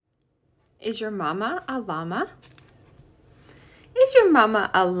Is your mama a llama? Is your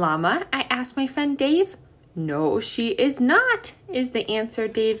mama a llama? I asked my friend Dave. No, she is not, is the answer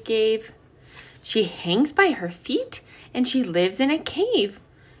Dave gave. She hangs by her feet and she lives in a cave.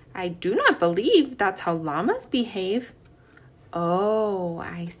 I do not believe that's how llamas behave. Oh,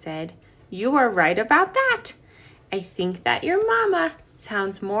 I said, you are right about that. I think that your mama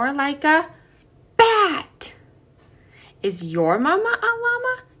sounds more like a bat. Is your mama a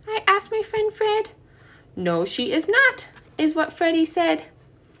llama? I asked my friend Fred. No, she is not, is what Freddie said.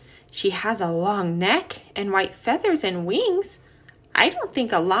 She has a long neck and white feathers and wings. I don't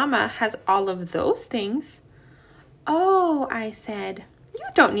think a llama has all of those things. Oh, I said, you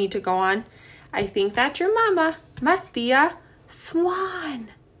don't need to go on. I think that your mama must be a swan.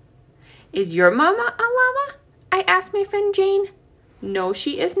 Is your mama a llama? I asked my friend Jane. No,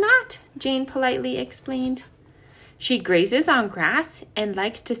 she is not, Jane politely explained. She grazes on grass and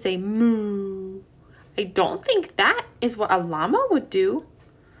likes to say moo. I don't think that is what a llama would do.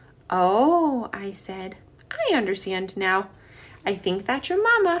 Oh, I said, I understand now. I think that your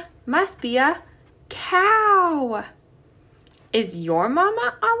mama must be a cow. Is your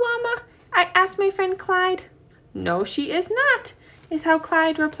mama a llama? I asked my friend Clyde. No, she is not, is how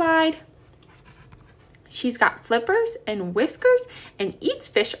Clyde replied. She's got flippers and whiskers and eats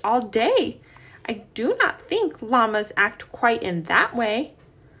fish all day. I do not think llamas act quite in that way.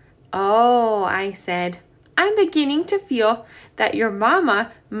 Oh, I said, I'm beginning to feel that your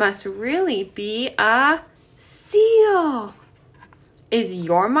mama must really be a seal. Is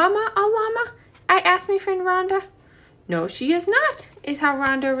your mama a llama? I asked my friend Rhonda. No, she is not, is how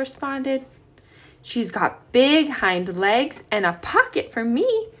Rhonda responded. She's got big hind legs and a pocket for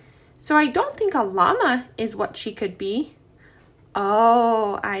me, so I don't think a llama is what she could be.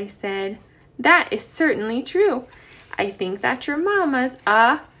 Oh, I said, that is certainly true. I think that your mama's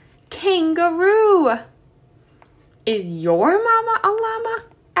a kangaroo. Is your mama a llama?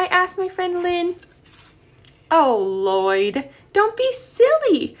 I asked my friend Lynn. Oh, Lloyd, don't be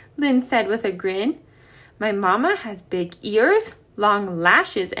silly, Lynn said with a grin. My mama has big ears, long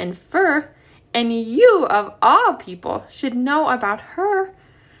lashes, and fur, and you, of all people, should know about her.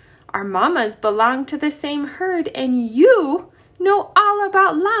 Our mamas belong to the same herd, and you know all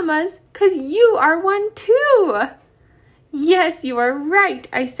about llamas 'cause you are one too. Yes, you are right,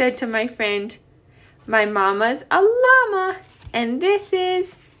 I said to my friend. My mama's a llama, and this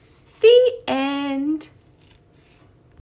is the end.